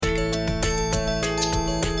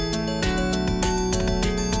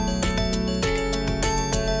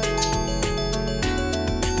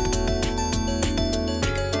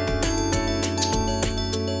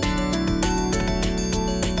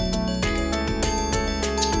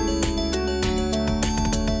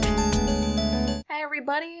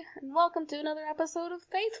everybody, and welcome to another episode of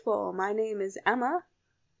Faithful. My name is Emma.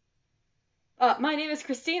 My name is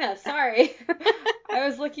Christina, sorry. I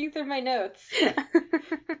was looking through my notes.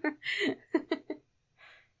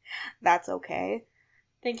 That's okay.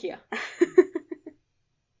 Thank you.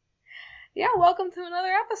 Yeah, welcome to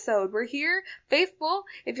another episode. We're here, Faithful,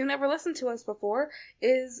 if you've never listened to us before,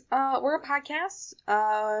 we're a podcast,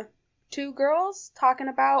 two girls talking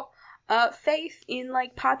about faith in,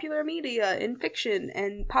 popular media, in fiction,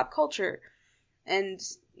 and pop culture, and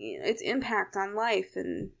its impact on life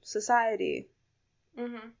and society,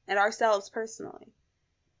 and ourselves personally.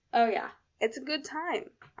 Oh, yeah. It's a good time.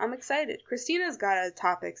 I'm excited. Christina's got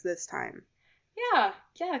topics this time. Yeah,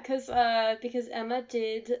 because Emma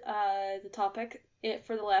did the topic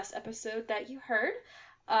for the last episode that you heard.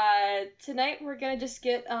 Tonight we're gonna just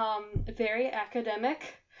get very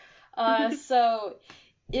academic. So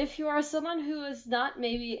if you are someone who is not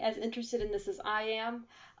maybe as interested in this as I am,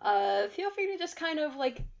 feel free to just kind of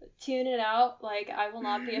tune it out. I will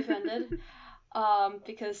not be offended.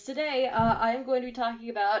 Because today I am going to be talking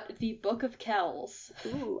about the Book of Kells.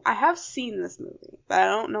 Ooh, I have seen this movie, but I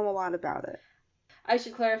don't know a lot about it. I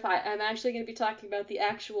should clarify, I'm actually going to be talking about the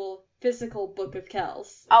actual physical Book of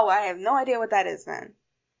Kells. Oh, I have no idea what that is then.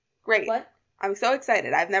 Great. What? I'm so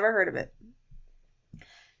excited. I've never heard of it.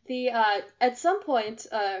 At some point,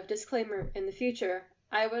 disclaimer in the future,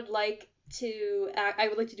 I would like to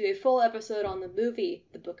do a full episode on the movie,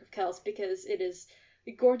 The Book of Kells, because it is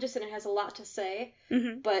gorgeous and it has a lot to say,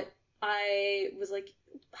 but I was like,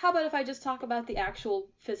 how about if I just talk about the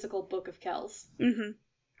actual physical Book of Kells?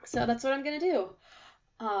 So that's what I'm gonna do.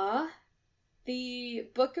 The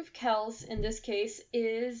Book of Kells, in this case,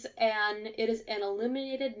 is an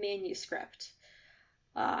illuminated manuscript.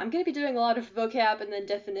 I'm going to be doing a lot of vocab and then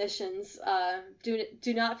definitions.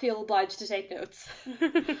 Do not feel obliged to take notes.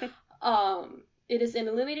 It is an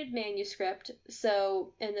illuminated manuscript,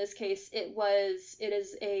 so in this case it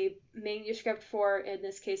is a manuscript for, in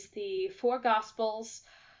this case, the four Gospels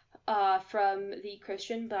from the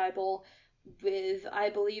Christian Bible, with, I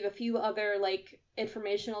believe, a few other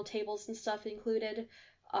informational tables and stuff included,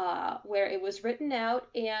 where it was written out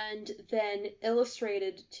and then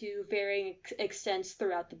illustrated to varying extents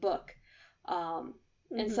throughout the book.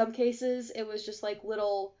 In some cases, it was just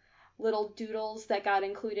little doodles that got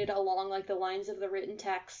included along the lines of the written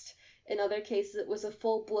text. In other cases, it was a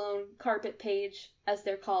full-blown carpet page, as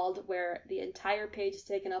they're called, where the entire page is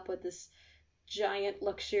taken up with this giant,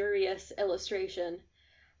 luxurious illustration.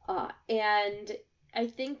 And I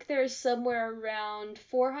think there's somewhere around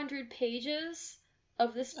 400 pages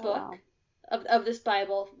of this book, of this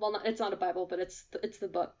Bible. Well, it's not a Bible, but it's the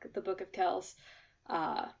Book of Kells.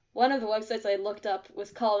 One of the websites I looked up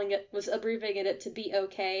was abbreviating it to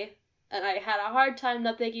BOK, and I had a hard time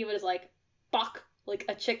not thinking of it as "bok," like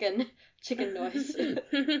a chicken noise.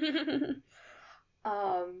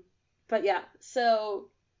 But yeah, so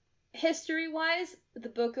history-wise, the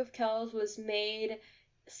Book of Kells was made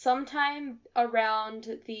sometime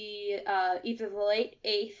around the either the late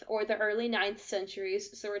 8th or the early 9th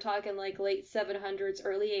centuries, so we're talking late 700s,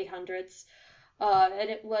 early 800s, and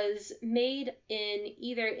it was made in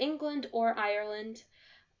either England or Ireland,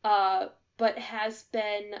 but has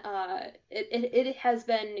been it has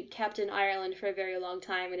been kept in Ireland for a very long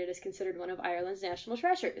time, and it is considered one of Ireland's national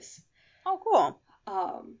treasures. Oh, cool.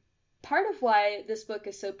 Part of why this book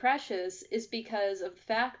is so precious is because of the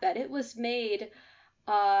fact that it was made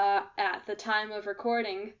at the time of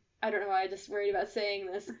recording. I don't know why I just worried about saying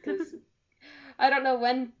this, because I don't know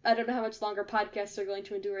how much longer podcasts are going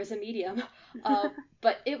to endure as a medium.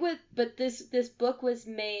 But this book was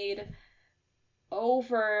made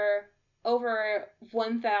over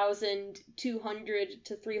 1,200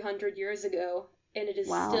 to 300 years ago, and it is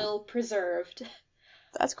still preserved.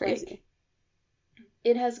 That's crazy.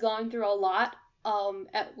 It has gone through a lot.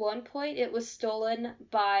 At one point, it was stolen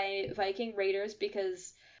by Viking raiders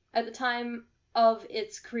because at the time of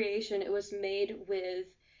its creation, it was made with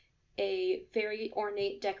a very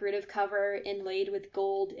ornate decorative cover inlaid with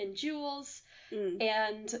gold and jewels.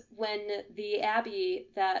 And when the abbey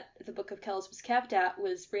that the Book of Kells was kept at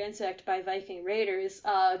was ransacked by Viking raiders,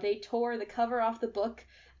 they tore the cover off the book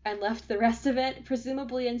and left the rest of it,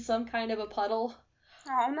 presumably in some kind of a puddle.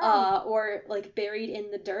 Oh, no. Or buried in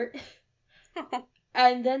the dirt.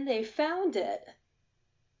 And then they found it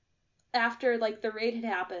after the raid had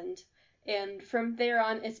happened, and from there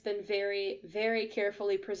on it's been very, very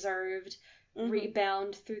carefully preserved,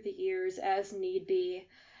 rebound through the years as need be,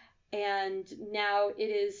 and now it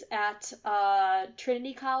is at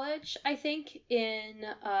Trinity College, I think, in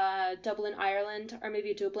Dublin, Ireland, or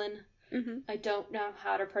maybe Dublin. I don't know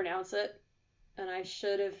how to pronounce it. and I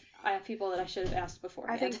have people that I should have asked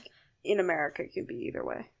beforehand. I think in America it could be either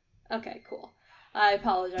way. Okay, cool. I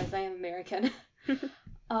apologize, I am American.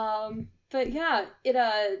 But yeah,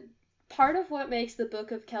 part of what makes the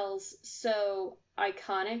Book of Kells so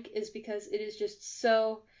iconic is because it is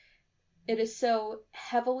so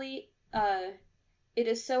heavily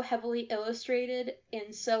illustrated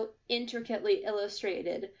and so intricately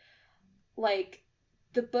illustrated. Like,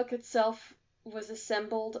 the book itself was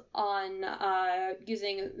assembled on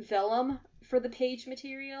using vellum for the page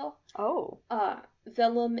material. Oh.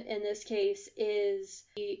 Vellum in this case is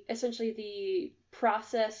essentially the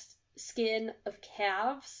processed skin of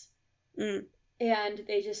calves. Mm. And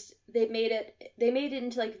they made it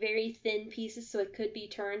into like very thin pieces so it could be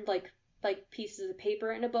turned like pieces of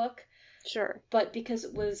paper in a book. Sure. But because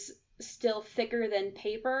it was still thicker than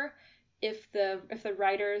paper, if the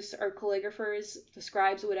writers or calligraphers, the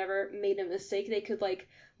scribes, whatever, made a mistake, they could like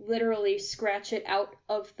literally scratch it out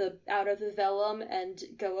of the vellum and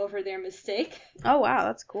go over their mistake. Oh wow,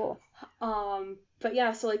 that's cool. But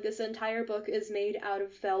yeah, so like this entire book is made out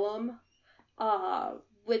of vellum,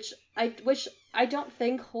 which I don't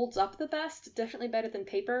think holds up the best. Definitely better than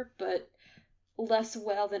paper, but less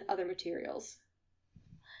well than other materials.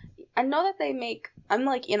 I know that they make. I'm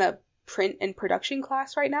like in a print and production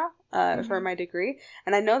class right now for my degree,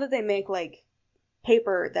 and I know that they make like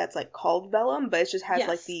paper that's like called vellum, but it just has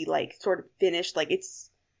like the like sort of finished, like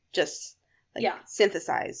it's just like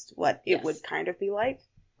synthesized what it would kind of be like.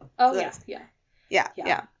 Oh, so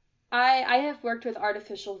yeah. I have worked with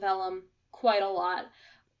artificial vellum quite a lot,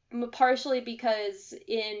 partially because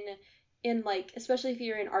in like, especially if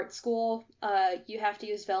you're in art school, you have to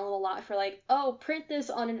use vellum a lot for like, oh, print this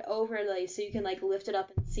on an overlay so you can like lift it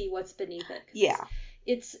up and see what's beneath it. Yeah.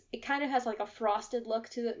 It kind of has like a frosted look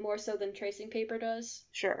to it more so than tracing paper does.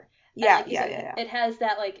 Sure. Yeah, like yeah. It has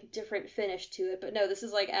that like different finish to it, but no, this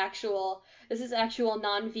is actual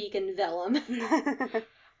non-vegan vellum.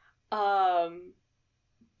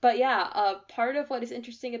 But yeah, part of what is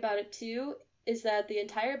interesting about it too is that the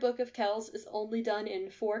entire Book of Kells is only done in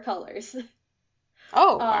 4 colors.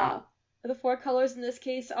 Oh, wow. The 4 colors in this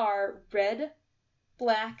case are red,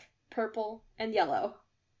 black, purple, and yellow.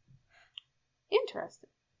 Interesting.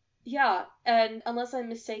 Yeah, and unless I'm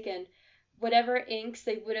mistaken, whatever inks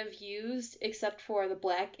they would have used, except for the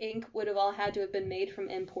black ink, would have all had to have been made from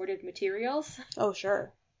imported materials. Oh,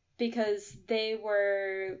 sure. Because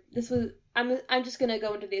I'm just gonna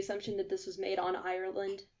go into the assumption that this was made on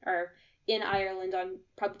Ireland, or in Ireland on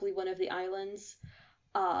probably one of the islands,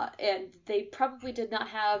 and they probably did not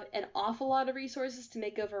have an awful lot of resources to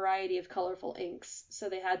make a variety of colorful inks, so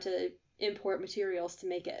they had to import materials to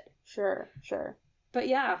make it. Sure. But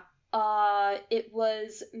yeah, it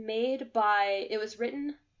was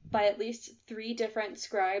written by at least 3 different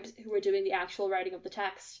scribes who were doing the actual writing of the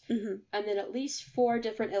text, and then at least 4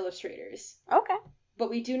 different illustrators. Okay.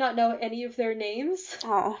 But we do not know any of their names.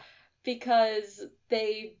 Oh. Because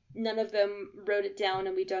none of them wrote it down,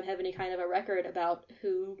 and we don't have any kind of a record about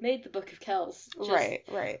who made the Book of Kells. Right.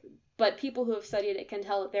 But people who have studied it can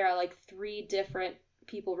tell that there are like 3 different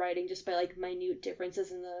people writing just by like minute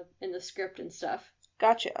differences in the script and stuff.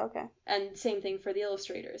 Gotcha, okay. And same thing for the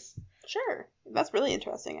illustrators. Sure. That's really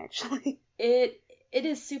interesting, actually. It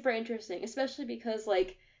is super interesting, especially because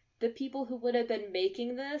like the people who would have been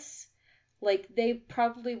making this, like they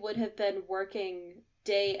probably would have been working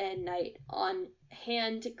day and night on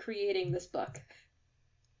hand creating this book.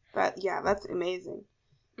 That's amazing.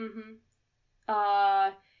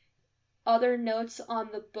 Other notes on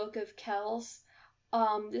the Book of Kells.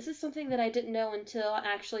 This is something that I didn't know until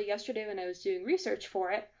actually yesterday when I was doing research for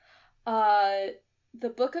it. The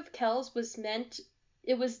Book of Kells was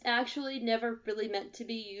actually never really meant to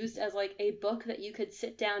be used as like a book that you could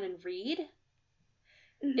sit down and read.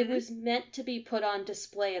 Mm-hmm. It was meant to be put on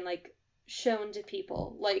display and like shown to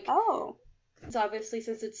people. Like, oh, it's obviously,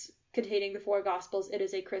 since it's containing the 4 Gospels, it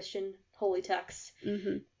is a Christian holy text.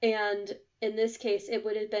 Mm-hmm. And in this case, it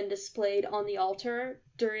would have been displayed on the altar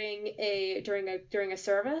during a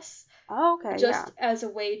service. Oh, okay. Just as a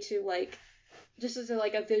way to like, just as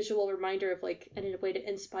a visual reminder of like, and in a way to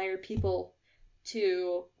inspire people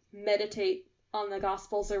to meditate on the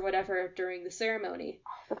Gospels or whatever during the ceremony.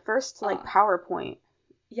 The first PowerPoint.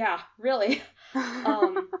 Yeah, really.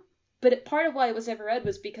 But part of why it was never read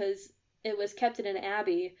was because it was kept in an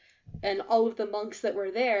abbey, and all of the monks that were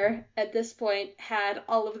there at this point had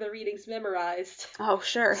all of the readings memorized. Oh,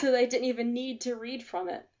 sure. So they didn't even need to read from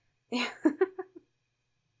it. Yeah.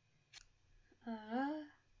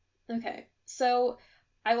 Okay, so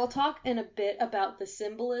I will talk in a bit about the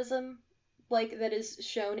symbolism that is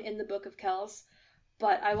shown in the Book of Kells,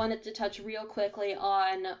 but I wanted to touch real quickly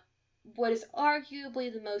on what is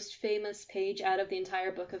arguably the most famous page out of the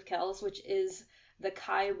entire Book of Kells, which is the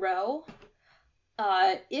Chi Rho.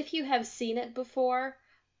 If you have seen it before,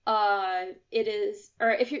 it is, or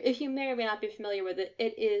if you may or may not be familiar with it,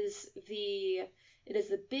 it is the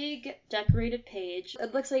big decorated page.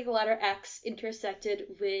 It looks like a letter X intersected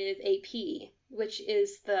with a P, which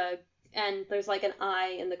is and there's like an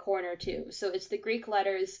I in the corner too. So it's the Greek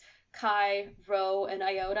letters Chi, Rho, and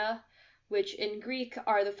Iota, which in Greek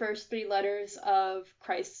are the first three letters of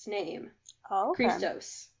Christ's name. Oh, okay.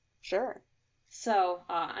 Christos. Sure. So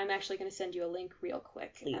I'm actually going to send you a link real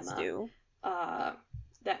quick, Please Emma, do.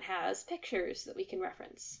 that has pictures that we can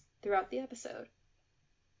reference throughout the episode.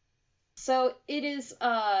 So it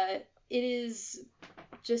is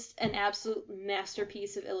just an absolute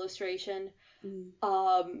masterpiece of illustration.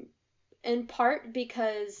 In part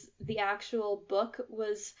because the actual book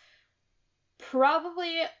was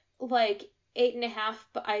probably like 8.5,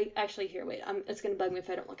 but it's gonna bug me if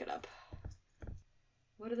I don't look it up.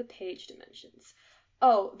 What are the page dimensions?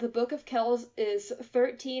 Oh, the Book of Kells is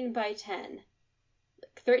 13 by 10.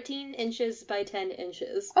 13 inches by 10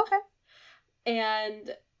 inches. Okay.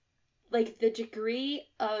 And like the degree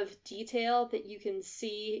of detail that you can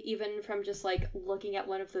see even from just like looking at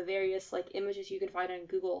one of the various like images you can find on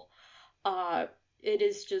Google, it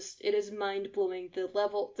is mind-blowing,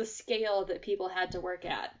 the scale that people had to work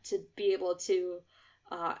at to be able to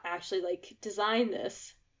actually like design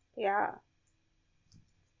this. Yeah.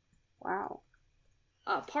 Wow.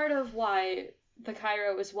 Part of why the Chi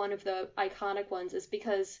Rho is one of the iconic ones is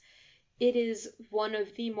because it is one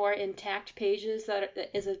of the more intact pages that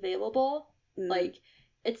is available. Like,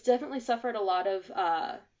 it's definitely suffered a lot of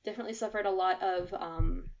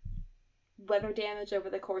weather damage over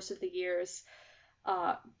the course of the years.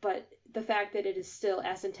 But the fact that it is still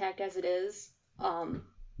as intact as it is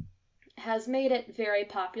has made it very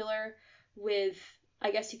popular with, I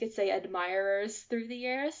guess you could say, admirers through the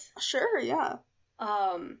years. Sure, yeah.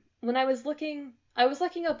 When I was looking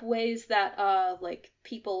up ways that like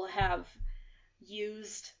people have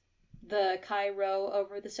used the Chi Rho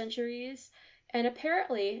over the centuries, and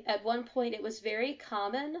apparently at one point it was very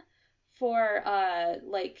common for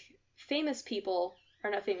like famous people,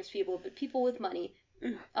 or not famous people, but people with money,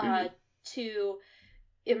 to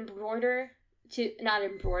embroider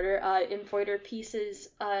pieces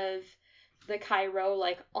of the Chi Rho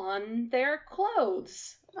like on their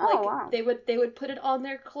clothes. Oh, wow. They would put it on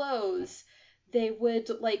their clothes. They would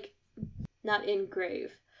like not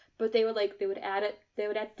engrave, but they would add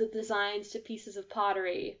the designs to pieces of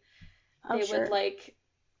pottery. Oh, they sure.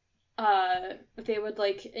 would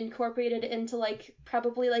incorporate it into like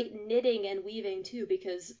probably like knitting and weaving too,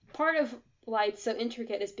 because part of why it's so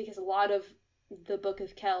intricate is because a lot of the Book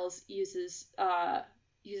of Kells uses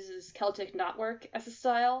Celtic knotwork as a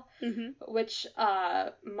style, which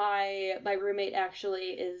my roommate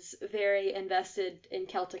actually is very invested in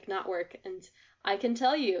Celtic knotwork, and I can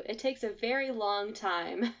tell you it takes a very long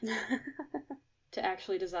time to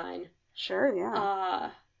actually design. Sure,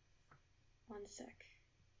 yeah. One sec.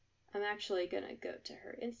 I'm actually gonna go to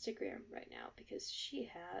her Instagram right now because she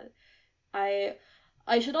had.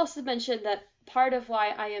 I should also mention that part of why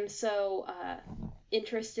I am so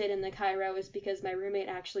interested in the Chi Rho is because my roommate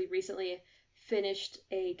actually recently finished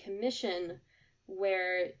a commission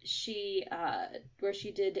where she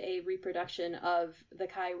did a reproduction of the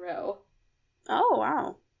Chi Rho. Oh,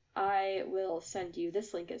 wow. I will send you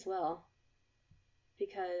this link as well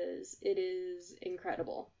because it is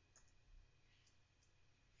incredible.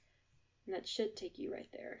 And that should take you right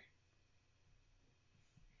there.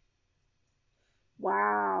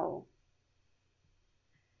 Wow.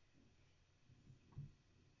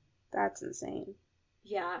 That's insane.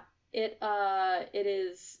 Yeah, it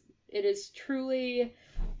is truly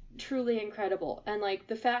incredible. And like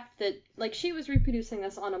the fact that like she was reproducing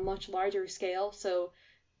this on a much larger scale, so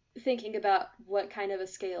thinking about what kind of a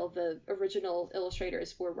scale the original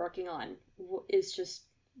illustrators were working on is just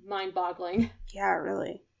mind-boggling. Yeah,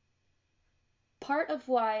 really. Part of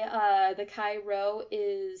why the Chi Rho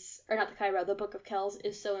the Book of Kells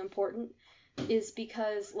is so important is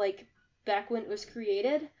because, like, back when it was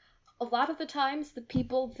created, a lot of the times the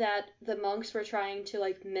people that the monks were trying to,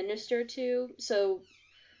 like, minister to, so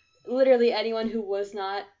literally anyone who was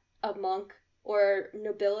not a monk or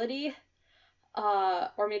nobility,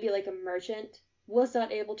 or maybe, like, a merchant, was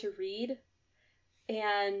not able to read.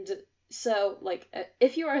 And so, like,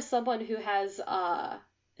 if you are someone who has,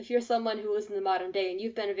 if you're someone who lives in the modern day and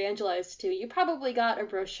you've been evangelized to, you probably got a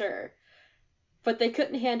brochure. But they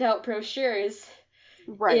couldn't hand out brochures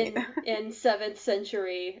Right. in 7th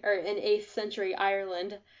century or in 8th century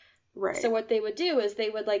Ireland. Right. So what they would do is they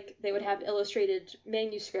would have illustrated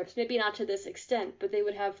manuscripts, maybe not to this extent, but they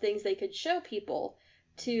would have things they could show people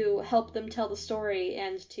to help them tell the story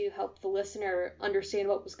and to help the listener understand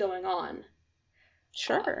what was going on.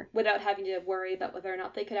 Sure. Without having to worry about whether or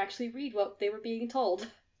not they could actually read what they were being told.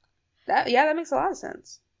 That makes a lot of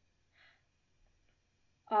sense.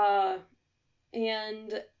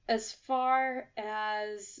 And as far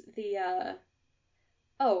as the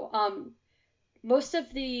most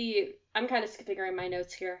of the, I'm kind of skipping around my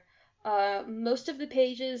notes here. Most of the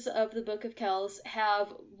pages of the Book of Kells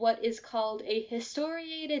have what is called a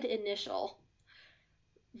historiated initial,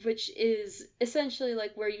 which is essentially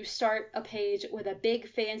like where you start a page with a big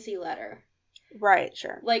fancy letter. Right,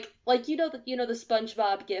 sure. Like the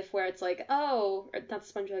SpongeBob gif where it's like, oh, or not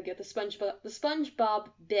the SpongeBob gif, the SpongeBob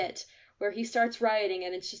bit where he starts writing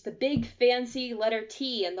and it's just a big fancy letter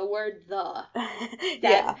T and the word the.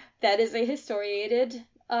 That is a historiated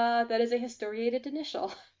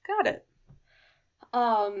initial. Got it.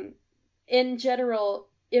 In general,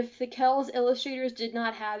 if the Kells illustrators did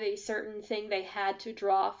not have a certain thing they had to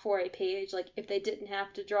draw for a page, like if they didn't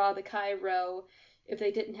have to draw the Chi-Rho, if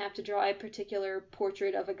they didn't have to draw a particular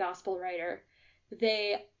portrait of a gospel writer,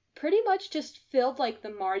 they pretty much just filled like the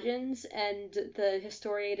margins and the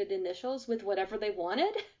historiated initials with whatever they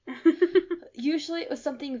wanted. Usually it was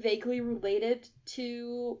something vaguely related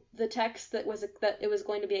to the text that it was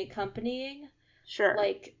going to be accompanying. Sure.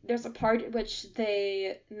 Like, there's a part in which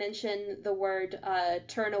they mention the word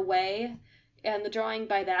turn away, and the drawing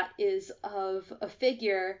by that is of a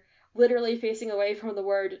figure literally facing away from the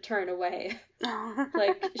word turn away.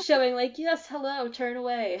 Like, showing like, yes, hello, turn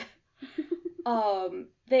away.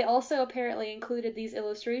 They also apparently included these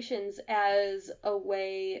illustrations as a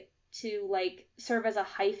way to, like, serve as a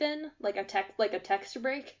hyphen, like a text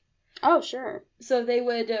break. Oh, sure. So they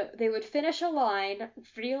would finish a line,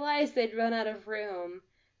 realize they'd run out of room,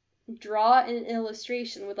 draw an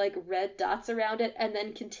illustration with like red dots around it, and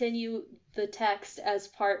then continue the text as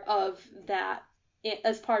part of that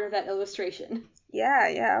illustration.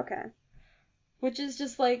 Yeah, okay. Which is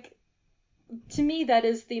just like, to me, that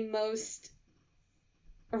is the most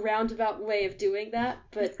roundabout way of doing that,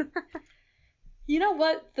 but you know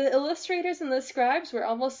what? The illustrators and the scribes were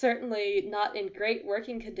almost certainly not in great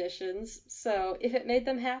working conditions, so if it made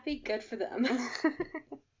them happy, good for them.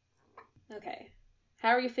 Okay. How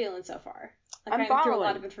are you feeling so far? I kind of threw a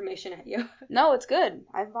lot of information at you. No, it's good.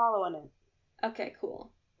 I'm following it. Okay,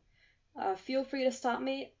 cool. Feel free to stop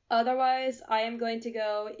me. Otherwise, I am going to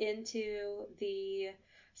go into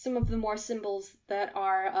some of the more symbols that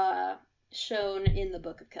are shown in the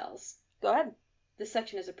Book of Kells. Go ahead. This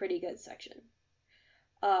section is a pretty good section.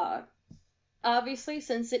 Obviously,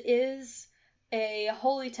 since it is a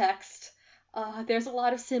holy text, there's a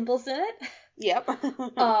lot of symbols in it. Yep.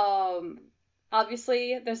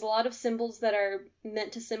 Obviously, there's a lot of symbols that are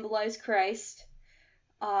meant to symbolize Christ.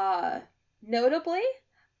 Notably,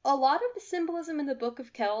 a lot of the symbolism in the Book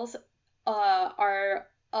of Kells are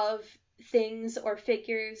of things or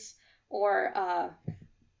figures or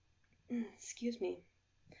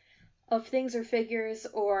of things or figures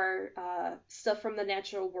or stuff from the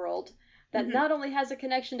natural world that not only has a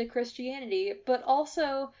connection to Christianity, but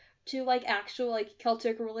also to like actual like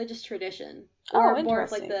Celtic religious tradition or more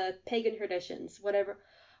of like the pagan traditions, whatever,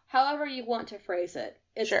 however you want to phrase it.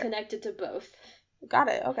 It's connected to both. Got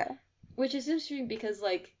it. Okay. Which is interesting because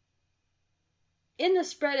like in the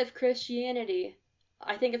spread of Christianity,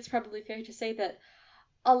 I think it's probably fair to say that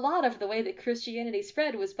a lot of the way that Christianity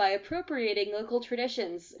spread was by appropriating local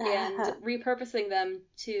traditions and repurposing them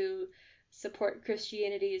to support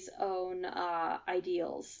Christianity's own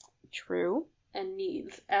ideals. True. And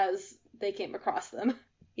needs as they came across them.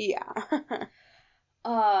 Yeah.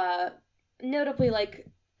 Notably, like,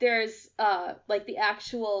 there's, like, the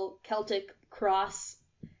actual Celtic cross.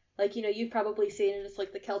 Like, you know, you've probably seen it. It's,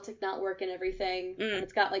 like, the Celtic knotwork and everything. And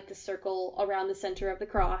it's got, like, the circle around the center of the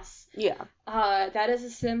cross. Yeah. That is a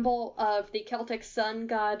symbol of the Celtic sun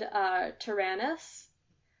god, Tyrannus.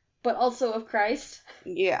 But also of Christ.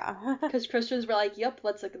 Yeah. Because Christians were like, yep,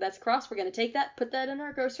 that's a cross. We're going to take that, put that in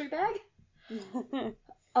our grocery bag.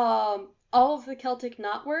 All of the Celtic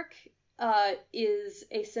knotwork is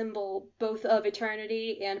a symbol both of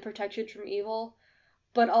eternity and protection from evil,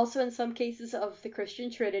 but also in some cases of the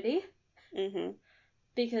Christian Trinity.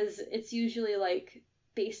 Because it's usually like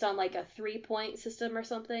based on like a 3-point system or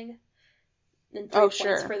something, and 3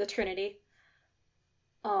 points for the Trinity.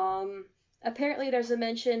 Apparently there's a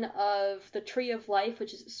mention of the Tree of Life,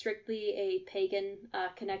 which is strictly a pagan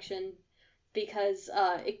connection, because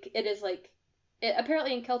it is like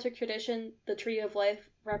apparently in Celtic tradition, the Tree of Life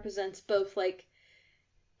represents both, like,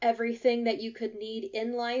 everything that you could need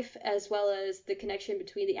in life, as well as the connection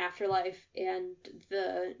between the afterlife and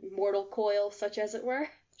the mortal coil, such as it were.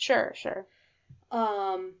 Sure.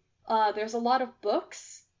 There's a lot of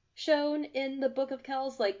books shown in the Book of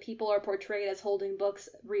Kells, like, people are portrayed as holding books,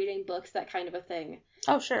 reading books, that kind of a thing.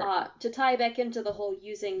 Oh, sure. To tie back into the whole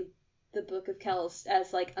using the Book of Kells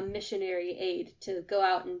as, like, a missionary aid to go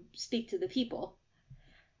out and speak to the people.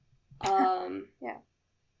 Yeah.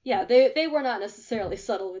 Yeah, they were not necessarily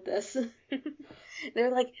subtle with this. They're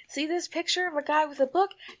like, see this picture of a guy with a book?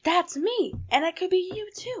 That's me, and it could be you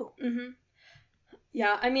too. Mm-hmm.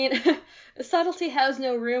 Yeah, I mean, subtlety has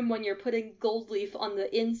no room when you're putting gold leaf on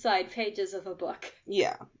the inside pages of a book.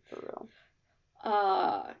 Yeah, for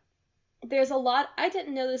real. There's a lot, I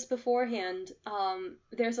didn't know this beforehand,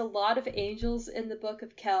 there's a lot of angels in the Book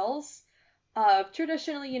of Kells.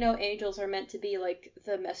 Traditionally, angels are meant to be, like,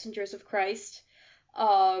 the messengers of Christ.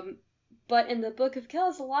 But in the Book of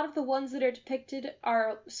Kells, a lot of the ones that are depicted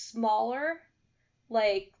are smaller,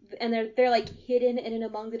 like, and they're like hidden in and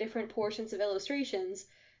among the different portions of illustrations,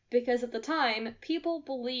 because at the time, people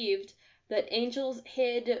believed that angels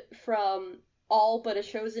hid from all but a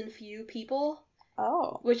chosen few people.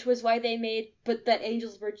 Oh. Which was why but that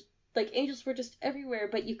angels were just everywhere,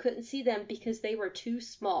 but you couldn't see them because they were too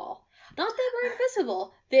small. Not that they were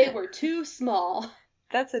invisible, they were too small.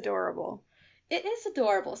 That's adorable. It is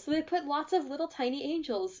adorable. So they put lots of little tiny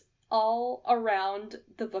angels all around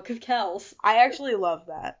the Book of Kells. I actually love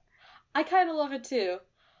that. I kind of love it too.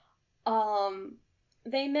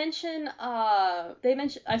 They mention,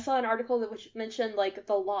 I saw an article which mentioned, like,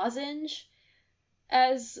 the lozenge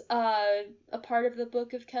as a part of the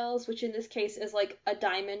Book of Kells, which in this case is, like, a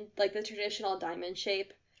diamond, like the traditional diamond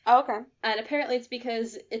shape. Oh, okay. And apparently it's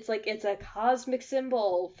because it's a cosmic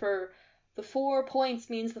symbol for the 4 points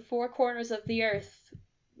means the 4 corners of the earth,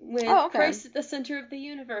 with Christ at the center of the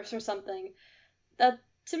universe or something. That,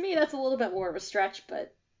 to me, that's a little bit more of a stretch,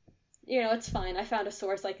 but, it's fine. I found a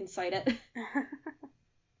source, I can cite it.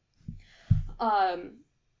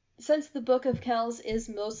 Since the Book of Kells is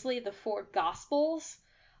mostly the 4 Gospels,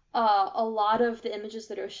 a lot of the images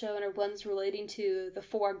that are shown are ones relating to the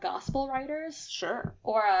 4 Gospel writers. Sure.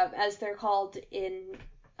 Or, as they're called in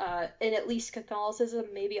at least Catholicism,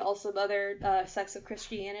 maybe also other sects of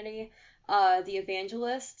Christianity, the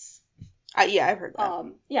evangelists. Yeah, I've heard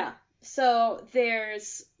that. Yeah. So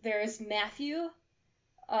there's Matthew,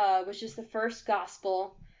 which is the first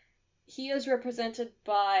gospel. He is represented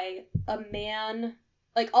by a man.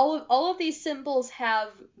 Like, all of these symbols have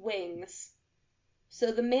wings.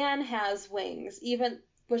 So the man has wings,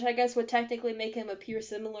 which I guess would technically make him appear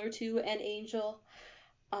similar to an angel,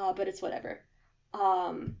 but it's whatever.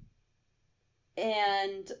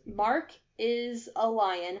 And Mark is a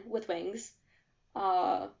lion with wings.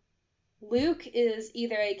 Luke is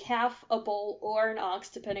either a calf, a bull, or an ox,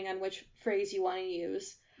 depending on which phrase you want to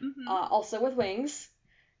use. Mm-hmm. Also with wings.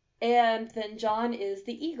 And then John is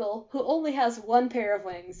the eagle, who only has 1 pair of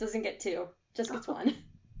wings, doesn't get 2, just gets 1.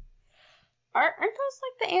 Aren't those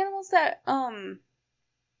like the animals that are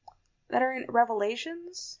in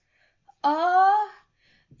Revelations? I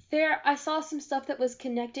saw some stuff that was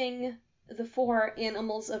connecting the 4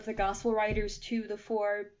 animals of the gospel writers to the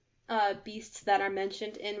 4 beasts that are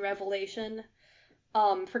mentioned in Revelation.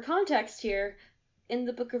 For context here, in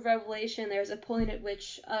the Book of Revelation, there's a point at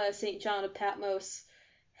which St. John of Patmos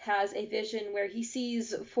has a vision where he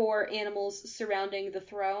sees 4 animals surrounding the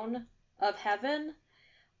throne of heaven.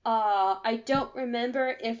 I don't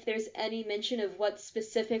remember if there's any mention of what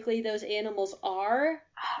specifically those animals are.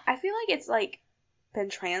 I feel like it's, like, been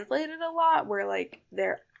translated a lot, where, like,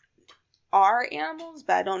 there are animals,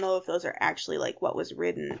 but I don't know if those are actually, like, what was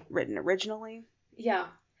written originally. Yeah,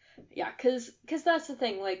 because that's the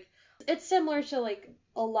thing, like, it's similar to, like,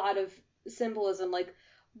 a lot of symbolism, like,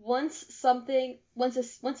 once a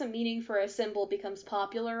meaning for a symbol becomes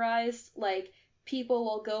popularized, like, people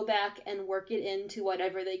will go back and work it into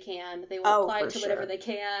whatever they can. They will apply it to whatever they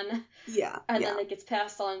can. Yeah. And then it gets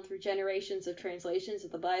passed on through generations of translations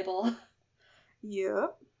of the Bible.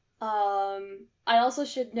 Yep. I also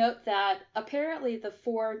should note that apparently the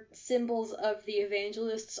 4 symbols of the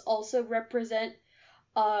evangelists also represent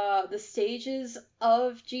the stages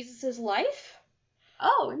of Jesus' life.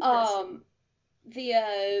 Oh, interesting.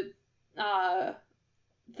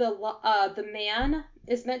 The man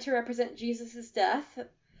is meant to represent Jesus' death,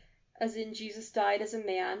 as in Jesus died as a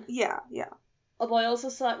man. Yeah. Although I also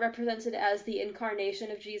saw it represented as the incarnation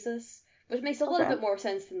of Jesus, which makes a little bit more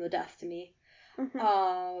sense than the death to me.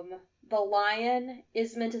 Mm-hmm. The lion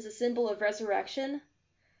is meant as a symbol of resurrection.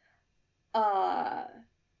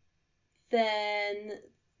 Then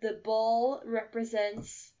the bull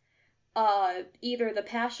represents either the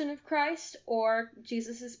Passion of Christ or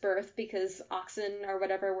Jesus' birth, because oxen or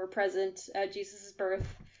whatever were present at Jesus'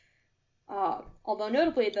 birth. Although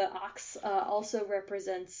notably, the ox also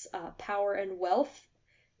represents power and wealth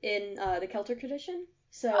in the Celtic tradition.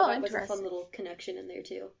 So that was a fun little connection in there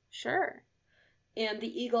too. Sure. And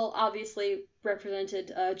the eagle obviously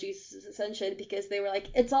represented Jesus' ascension, because they were like,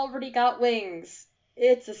 it's already got wings.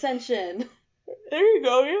 It's ascension. There you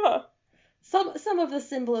go, yeah. Some of the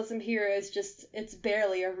symbolism here is just, it's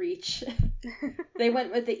barely a reach. They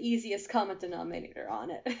went with the easiest common denominator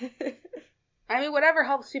on it. I mean, whatever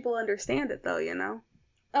helps people understand it, though, you know?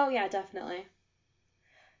 Oh, yeah, definitely.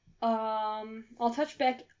 I'll touch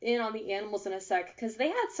back in on the animals in a sec, because they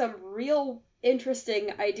had some real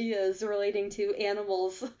interesting ideas relating to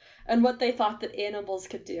animals and what they thought that animals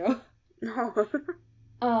could do.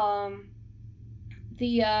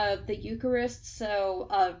 The Eucharist, so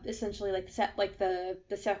essentially like the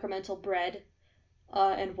sacramental bread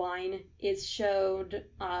and wine is shown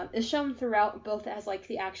throughout, both as like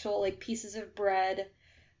the actual like pieces of bread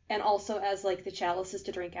and also as like the chalices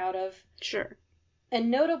to drink out of. Sure. And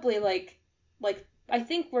notably, like I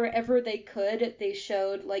think wherever they could, they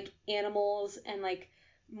showed like animals and like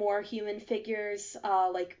more human figures,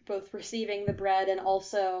 like both receiving the bread and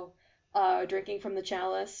also drinking from the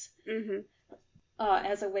chalice. Mm-hmm.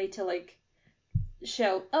 As a way to like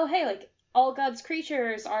show, oh hey, like all God's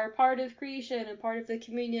creatures are part of creation and part of the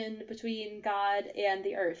communion between God and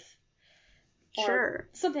the earth. Sure.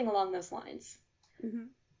 Something along those lines. Mm-hmm.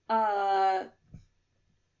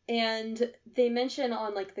 And they mention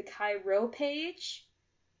on like the Cairo page,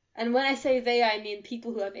 and when I say they, I mean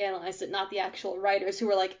people who have analyzed it, not the actual writers who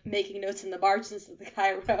were like making notes in the margins of the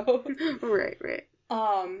Cairo. Right.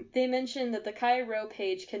 They mention that the Cairo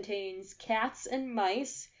page contains cats and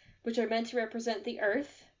mice, which are meant to represent the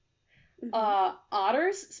earth. Mm-hmm.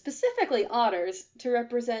 Otters, specifically otters, to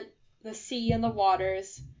represent the sea and the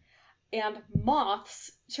waters, and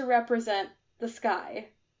moths to represent the sky.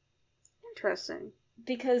 Interesting.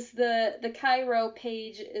 Because the Cairo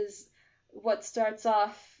page is what starts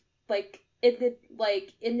off like in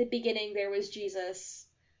the beginning there was Jesus,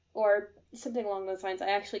 or something along those lines. I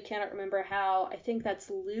actually cannot remember how. I think that's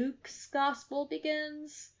Luke's gospel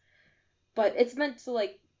begins. But it's meant to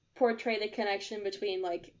like portray the connection between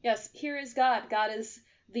like, yes, here is God. God is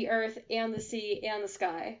the earth and the sea and the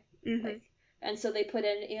sky. Mm-hmm. Like, and so they put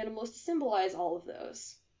in animals to symbolize all of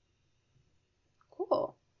those.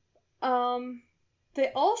 Cool. They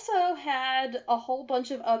also had a whole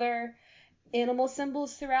bunch of other animal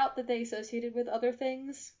symbols throughout that they associated with other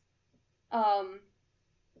things.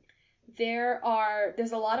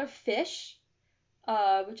 There's a lot of fish,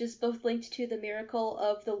 which is both linked to the miracle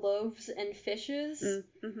of the loaves and fishes,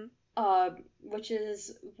 mm-hmm. which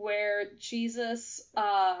is where Jesus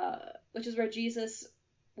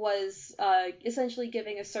was essentially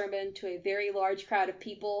giving a sermon to a very large crowd of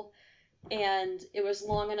people, and it was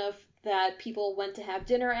long enough that people went to have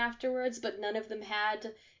dinner afterwards, but none of them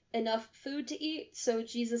had enough food to eat, so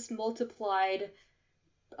Jesus multiplied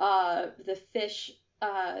the fish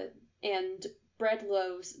and bread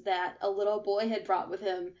loaves that a little boy had brought with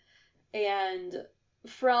him, and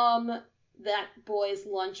from that boy's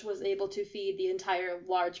lunch was able to feed the entire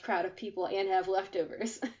large crowd of people and have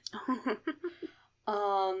leftovers.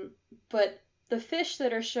 But the fish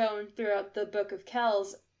that are shown throughout the Book of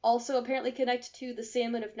Kells also apparently connect to the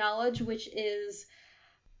Salmon of Knowledge, which is,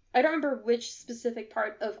 I don't remember which specific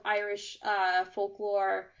part of Irish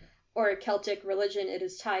folklore or Celtic religion it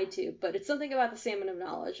is tied to, but it's something about the Salmon of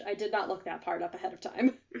Knowledge. I did not look that part up ahead of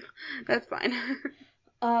time. That's fine.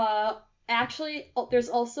 Actually, there's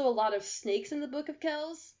also a lot of snakes in the Book of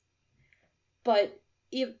Kells, but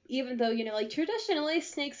even though, you know, like, traditionally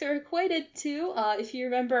snakes are equated to, if you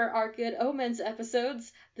remember our Good Omens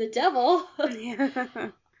episodes, the devil. Yeah.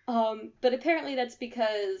 But apparently that's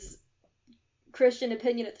because Christian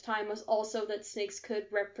opinion at the time was also that snakes could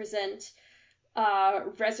represent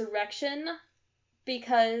resurrection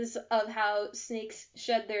because of how snakes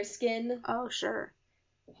shed their skin. Oh, sure.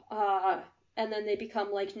 And then they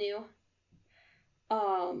become like new.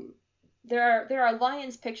 There are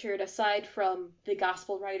lions pictured aside from the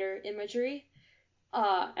gospel writer imagery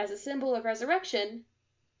as a symbol of resurrection,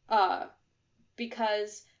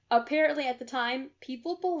 because apparently at the time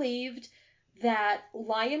people believed that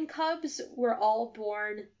lion cubs were all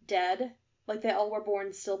born dead, like they all were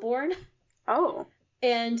born stillborn. Oh.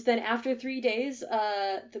 And then after 3 days,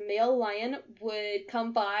 the male lion would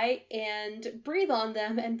come by and breathe on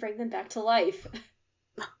them and bring them back to life.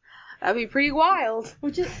 That'd be pretty wild.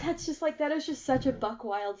 That is just such a buck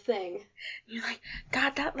wild thing. You're like,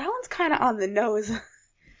 God, that one's kind of on the nose.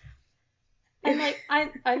 And like,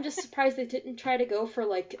 I'm just surprised they didn't try to go for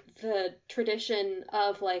like the tradition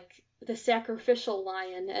of like the sacrificial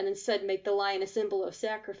lion and instead make the lion a symbol of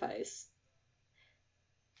sacrifice.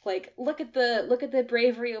 Like, look at the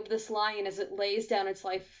bravery of this lion as it lays down its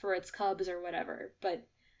life for its cubs or whatever. But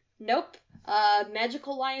nope,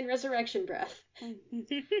 magical lion resurrection breath.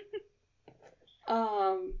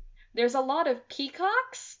 There's a lot of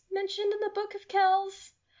peacocks mentioned in the Book of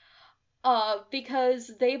Kells.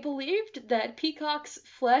 Because they believed that peacock's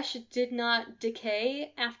flesh did not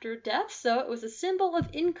decay after death, so it was a symbol of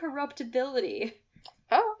incorruptibility.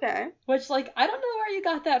 Oh, okay. Which, like, I don't know where you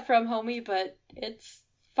got that from, homie, but it's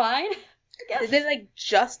fine, I guess. Did they, like,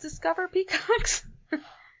 just discover peacocks?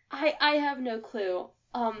 I have no clue.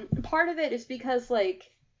 Part of it is because, like,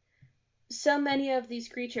 so many of these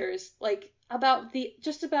creatures, like,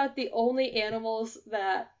 just about the only animals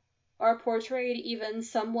that are portrayed even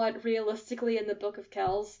somewhat realistically in the Book of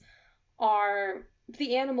Kells are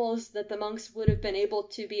the animals that the monks would have been able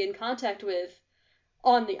to be in contact with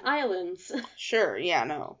on the islands. Sure, yeah,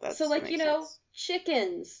 no. So, like, you know, sense.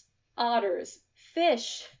 Chickens, otters,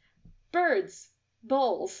 fish, birds,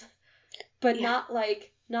 bulls, but not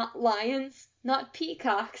lions, not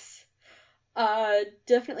peacocks,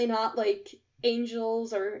 definitely not, like,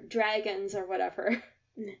 angels or dragons or whatever.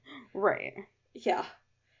 Right. Yeah.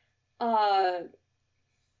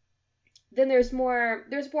 Then there's more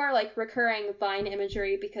like recurring vine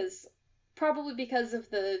imagery probably because of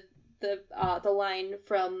the line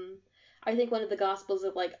from I think one of the Gospels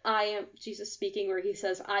of like I am Jesus speaking where he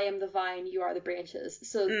says I am the vine, you are the branches.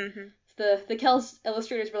 So the Kells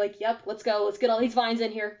illustrators were like, yep, let's go, let's get all these vines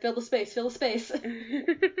in here, fill the space.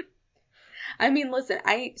 I mean, listen,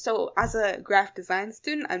 so as a graphic design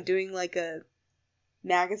student, I'm doing like a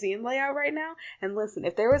magazine layout right now, and listen,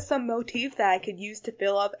 if there was some motif that I could use to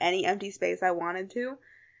fill up any empty space I wanted to,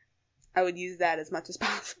 I would use that as much as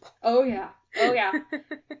possible. Oh yeah.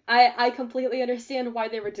 I completely understand why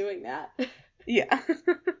they were doing that. Yeah.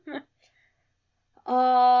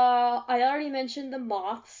 I already mentioned the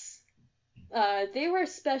moths. They were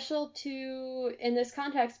special in this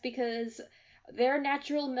context because their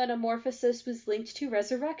natural metamorphosis was linked to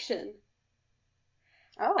resurrection.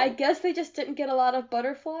 Oh. I guess they just didn't get a lot of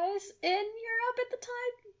butterflies in Europe at the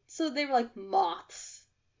time, so they were like, moths.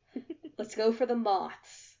 Let's go for the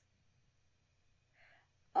moths.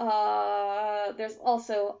 There's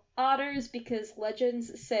also otters, because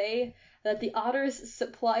legends say that the otters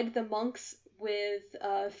supplied the monks with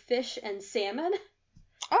fish and salmon.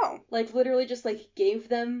 Oh. Like, literally just, like, gave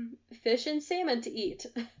them fish and salmon to eat.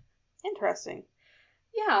 Interesting.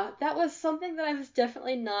 Yeah, that was something that I was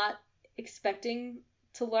definitely not expecting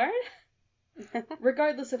to learn,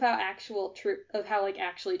 regardless of how actually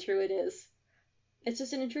true it is. It's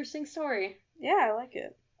just an interesting story. Yeah, I like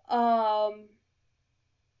it. And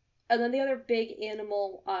then the other big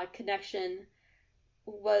animal connection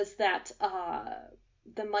was that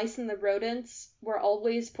the mice and the rodents were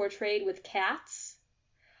always portrayed with cats.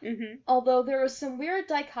 Mm-hmm. Although there was some weird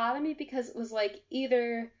dichotomy because it was like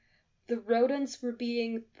either the rodents were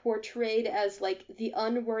being portrayed as, like, the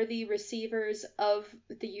unworthy receivers of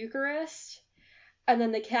the Eucharist, and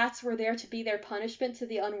then the cats were there to be their punishment to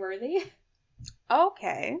the unworthy.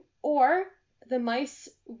 Okay. Or the mice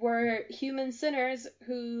were human sinners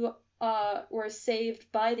who were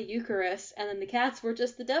saved by the Eucharist, and then the cats were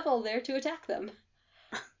just the devil there to attack them.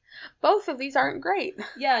 Both of these aren't great.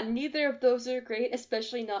 Yeah, neither of those are great,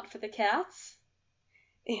 especially not for the cats.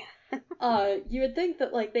 Yeah. You would think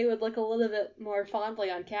that, like, they would look a little bit more fondly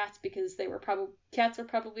on cats because cats were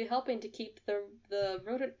probably helping to keep the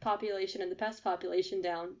rodent population and the pest population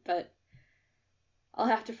down, but I'll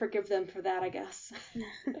have to forgive them for that, I guess.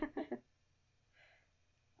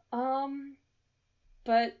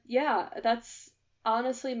 But yeah, that's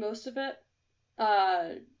honestly most of it.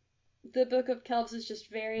 The Book of Kells is just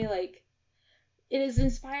very, like, it is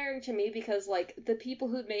inspiring to me because, like, the people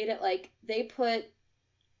who made it, like, they put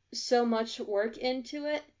so much work into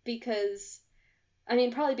it because, I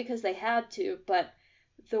mean, probably because they had to, but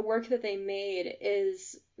the work that they made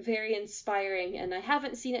is very inspiring, and I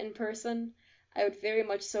haven't seen it in person. I would very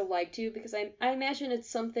much so like to, because I imagine it's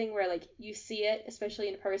something where, like, you see it, especially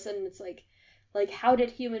in person, and it's like, how did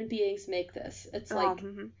human beings make this? It's like,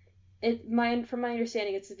 from my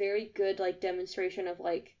understanding, it's a very good, like, demonstration of,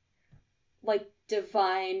 like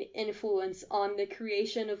divine influence on the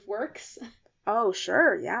creation of works. Oh,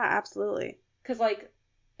 sure. Yeah, absolutely. Because, like,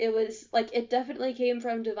 it was like it definitely came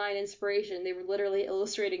from divine inspiration. They were literally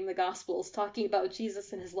illustrating the Gospels, talking about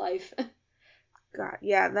Jesus and his life. God,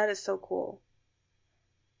 yeah, that is so cool.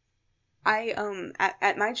 I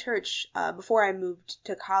at my church, before I moved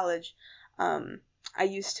to college, I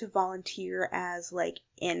used to volunteer as like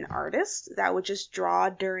an artist that would just draw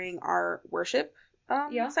during our worship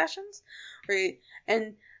sessions, right?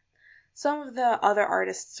 And some of the other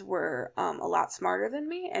artists were a lot smarter than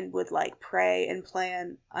me and would like pray and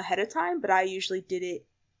plan ahead of time, but I usually did it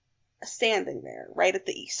standing there right at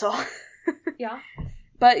the easel. Yeah.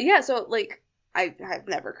 But yeah, so like I've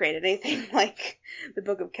never created anything like the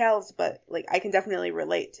Book of Kells, but like I can definitely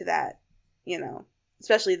relate to that, you know,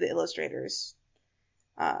 especially the illustrators,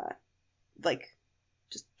 like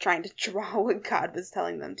just trying to draw what God was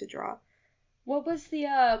telling them to draw. What was the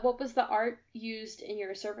art used in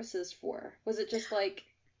your services for? Was it just like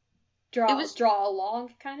draw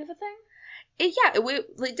along kind of a thing?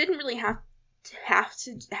 It didn't really have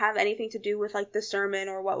to have anything to do with like the sermon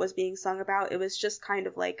or what was being sung about. It was just kind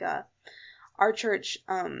of like our church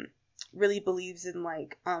really believes in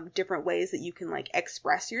like different ways that you can like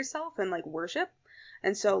express yourself and like worship.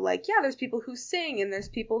 And so, like, yeah, there's people who sing and there's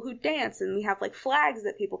people who dance and we have, like, flags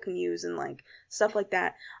that people can use and, like, stuff like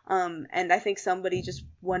that. And I think somebody just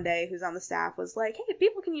one day who's on the staff was like, hey,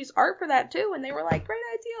 people can use art for that, too. And they were like, great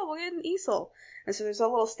idea, we'll get an easel. And so there's a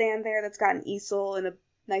little stand there that's got an easel and a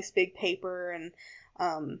nice big paper and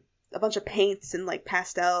a bunch of paints and, like,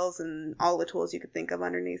 pastels and all the tools you could think of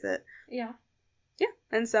underneath it. Yeah. Yeah,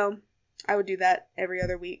 and so I would do that every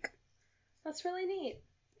other week. That's really neat.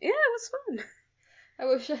 Yeah, it was fun. I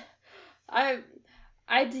wish I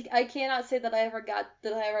cannot say that I ever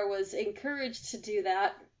was encouraged to do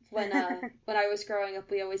that. When I was growing up,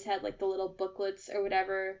 we always had like the little booklets or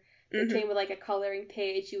whatever that came with like a coloring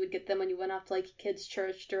page. You would get them when you went off to like kids'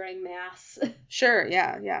 church during mass. Sure,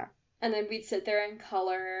 yeah. And then we'd sit there and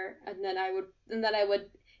color, and then I would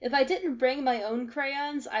if I didn't bring my own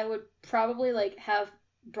crayons, I would probably like have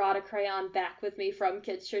brought a crayon back with me from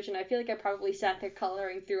kids' church, and I feel like I probably sat there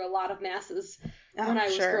coloring through a lot of masses when I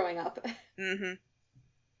was growing up. Mm-hmm.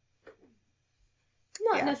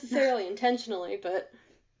 Not necessarily intentionally, but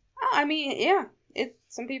I mean, yeah.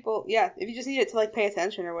 Some people, yeah. If you just need it to like pay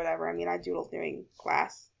attention or whatever. I mean, I doodle during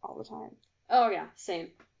class all the time. Oh yeah, same.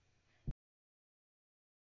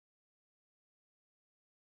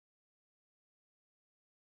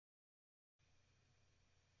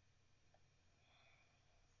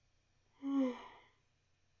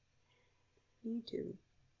 Me too.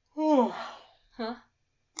 Huh?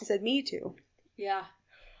 I said me too. Yeah.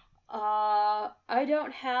 I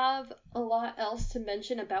don't have a lot else to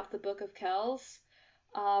mention about the Book of Kells.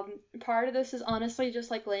 Part of this is honestly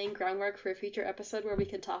just like laying groundwork for a future episode where we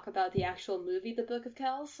can talk about the actual movie, The Book of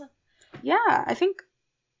Kells. Yeah, I think,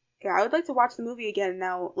 I would like to watch the movie again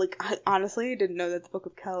now. Like, I honestly didn't know that the Book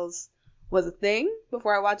of Kells was a thing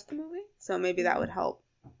before I watched the movie, so maybe that would help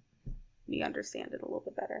me understand it a little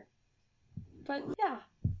bit better. But yeah,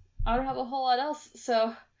 I don't have a whole lot else,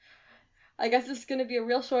 so I guess this is going to be a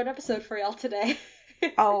real short episode for y'all today.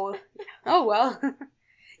 Oh well.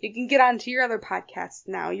 You can get on to your other podcasts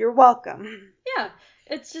now. You're welcome. Yeah,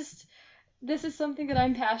 it's just, this is something that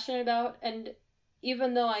I'm passionate about, and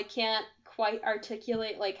even though I can't quite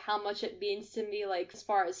articulate, like, how much it means to me, like, as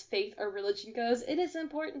far as faith or religion goes, it is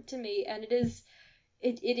important to me, and it is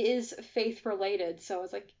faith-related, so I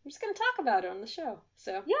was like, I'm just going to talk about it on the show,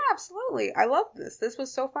 so. Yeah, absolutely. I love this. This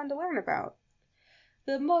was so fun to learn about.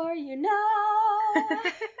 The more you know!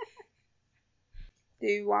 Do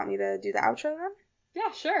you want me to do the outro then?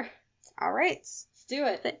 Yeah, sure. All right. Let's do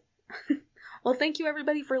it. Well, thank you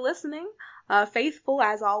everybody for listening. Faithful,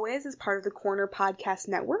 as always, is part of the Corner Podcast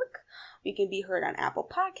Network. We can be heard on Apple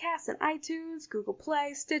Podcasts and iTunes, Google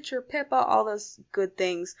Play, Stitcher, Pippa, all those good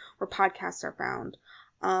things where podcasts are found.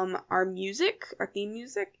 Our theme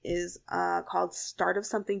music is called Start of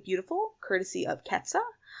Something Beautiful, courtesy of Ketsa.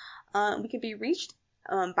 We can be reached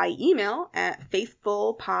by email at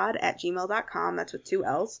faithfulpod@gmail.com. That's with 2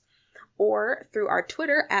 L's. Or through our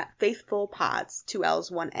Twitter at faithfulpods, 2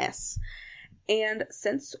 L's, 1 S. And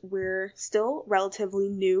since we're still relatively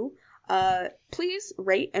new, please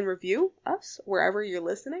rate and review us wherever you're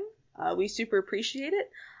listening. We super appreciate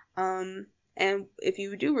it. And if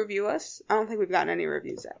you do review us, I don't think we've gotten any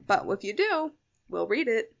reviews yet, but if you do, we'll read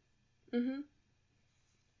it. Mm-hmm.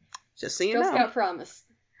 Just so you Girl know. Scout promise.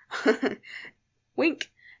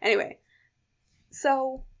 Wink. Anyway,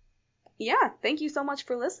 so yeah, thank you so much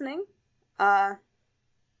for listening.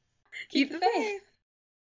 Keep the faith.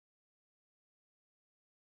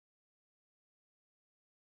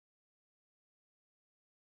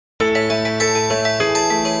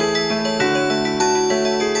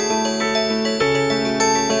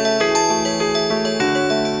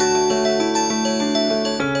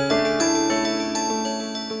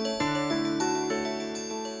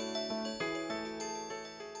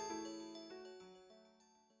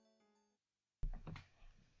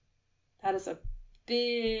 That is a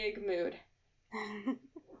big mood.